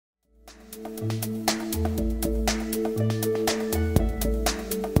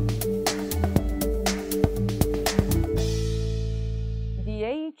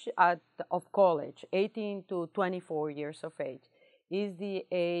of college, 18 to 24 years of age, is the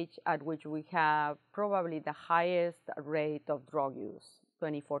age at which we have probably the highest rate of drug use,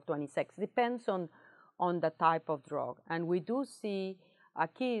 24, 26. Depends on the type of drug. And we do see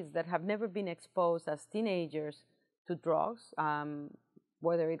kids that have never been exposed as teenagers to drugs,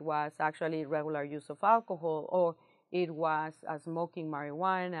 whether it was actually regular use of alcohol or it was smoking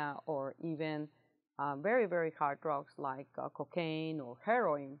marijuana or even very, very hard drugs like cocaine or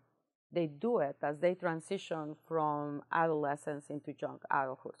heroin. They do it as they transition from adolescence into young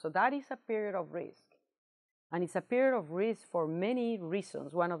adulthood. So that is a period of risk. And it's a period of risk for many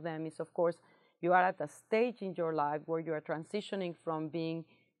reasons. One of them is, of course, you are at a stage in your life where you are transitioning from being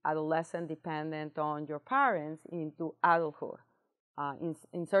adolescent dependent on your parents into adulthood,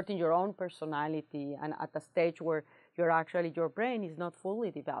 inserting your own personality and at a stage where your brain is not fully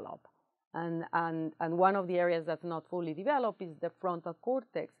developed. And one of the areas that's not fully developed is the frontal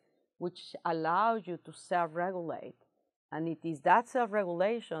cortex, which allows you to self-regulate. And it is that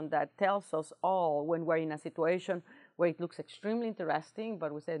self-regulation that tells us all when we're in a situation where it looks extremely interesting,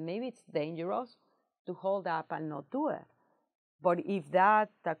 but we said maybe it's dangerous to hold up and not do it. But if the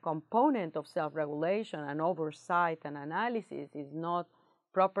component of self-regulation and oversight and analysis is not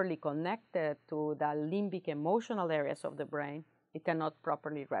properly connected to the limbic emotional areas of the brain, it cannot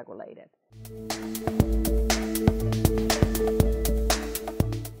properly regulate it.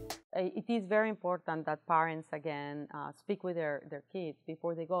 It is very important that parents, again, speak with their kids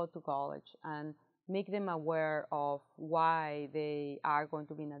before they go to college and make them aware of why they are going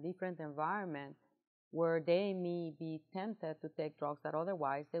to be in a different environment where they may be tempted to take drugs that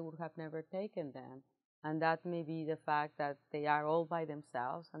otherwise they would have never taken them. And that may be the fact that they are all by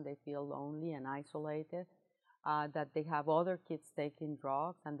themselves and they feel lonely and isolated, that they have other kids taking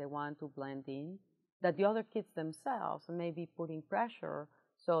drugs and they want to blend in, that the other kids themselves may be putting pressure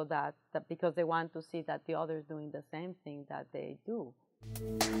so that because they want to see that the others doing the same thing that they do.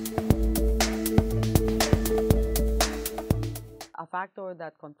 A factor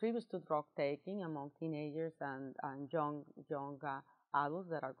that contributes to drug taking among teenagers and young adults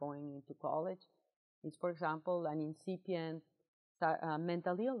that are going into college is, for example, an incipient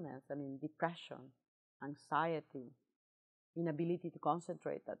mental illness, depression, anxiety, inability to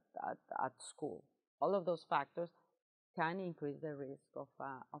concentrate at school. All of those factors can increase the risk of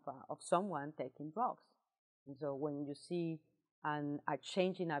someone taking drugs. And so when you see a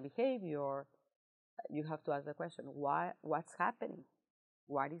change in a behavior, you have to ask the question, what's happening?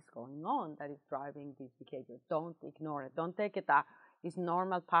 What is going on that is driving this behavior? Don't ignore it. Don't take it as it's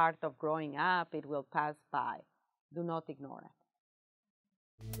normal part of growing up. It will pass by. Do not ignore it.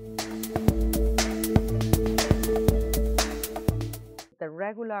 The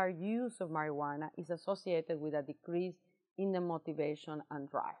regular use of marijuana is associated with a decrease in the motivation and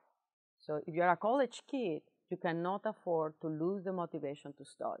drive. So if you're a college kid, you cannot afford to lose the motivation to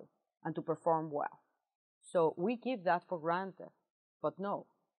study and to perform well. So we give that for granted, but no,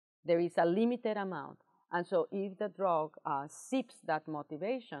 there is a limited amount. And so if the drug sips that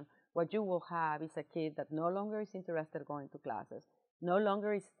motivation, what you will have is a kid that no longer is interested in going to classes, no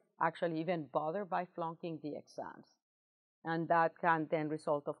longer is actually even bothered by flunking the exams. And that can then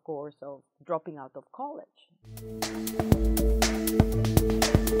result, of course, of dropping out of college.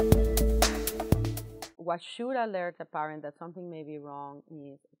 What should alert a parent that something may be wrong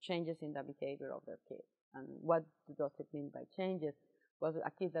is changes in the behavior of their kid. And what does it mean by changes? Was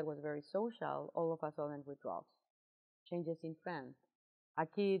a kid that was very social, all of a sudden withdraws. Changes in friends. A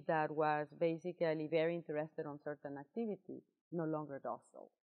kid that was basically very interested on certain activities no longer does so.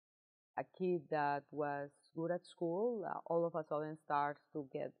 A kid that was good at school all of a sudden starts to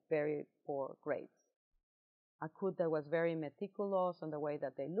get very poor grades. A kid that was very meticulous on the way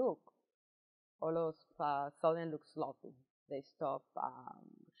that they look, all of a sudden look sloppy. They stop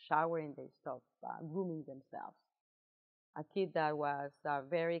showering, they stop grooming themselves. A kid that was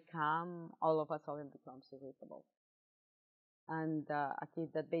very calm all of a sudden becomes irritable. And a kid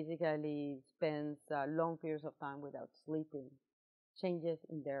that basically spends long periods of time without sleeping. Changes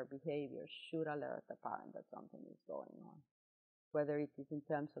in their behavior should alert the parent that something is going on. Whether it is in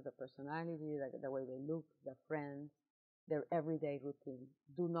terms of the personality, the way they look, their friends, their everyday routine.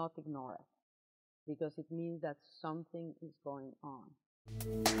 Do not ignore it, because it means that something is going on.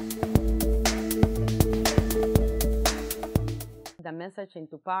 The message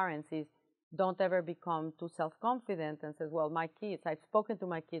into parents is, don't ever become too self-confident and say, well, my kids, I've spoken to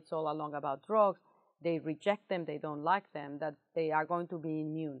my kids all along about drugs, they reject them, they don't like them, that they are going to be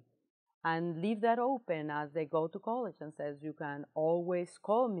immune. And leave that open as they go to college and says, you can always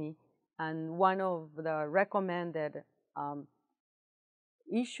call me. And one of the recommended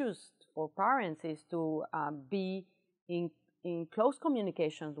issues for parents is to be in close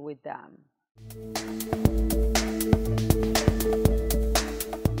communications with them.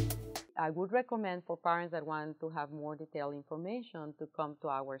 I would recommend for parents that want to have more detailed information to come to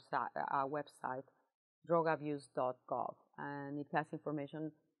our website, drugabuse.gov, and it has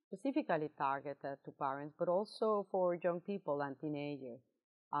information specifically targeted to parents, but also for young people and teenagers,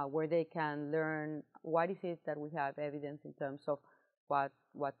 where they can learn what is it that we have evidence in terms of what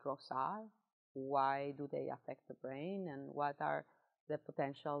drugs are, why do they affect the brain, and what are the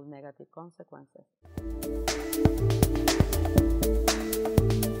potential negative consequences.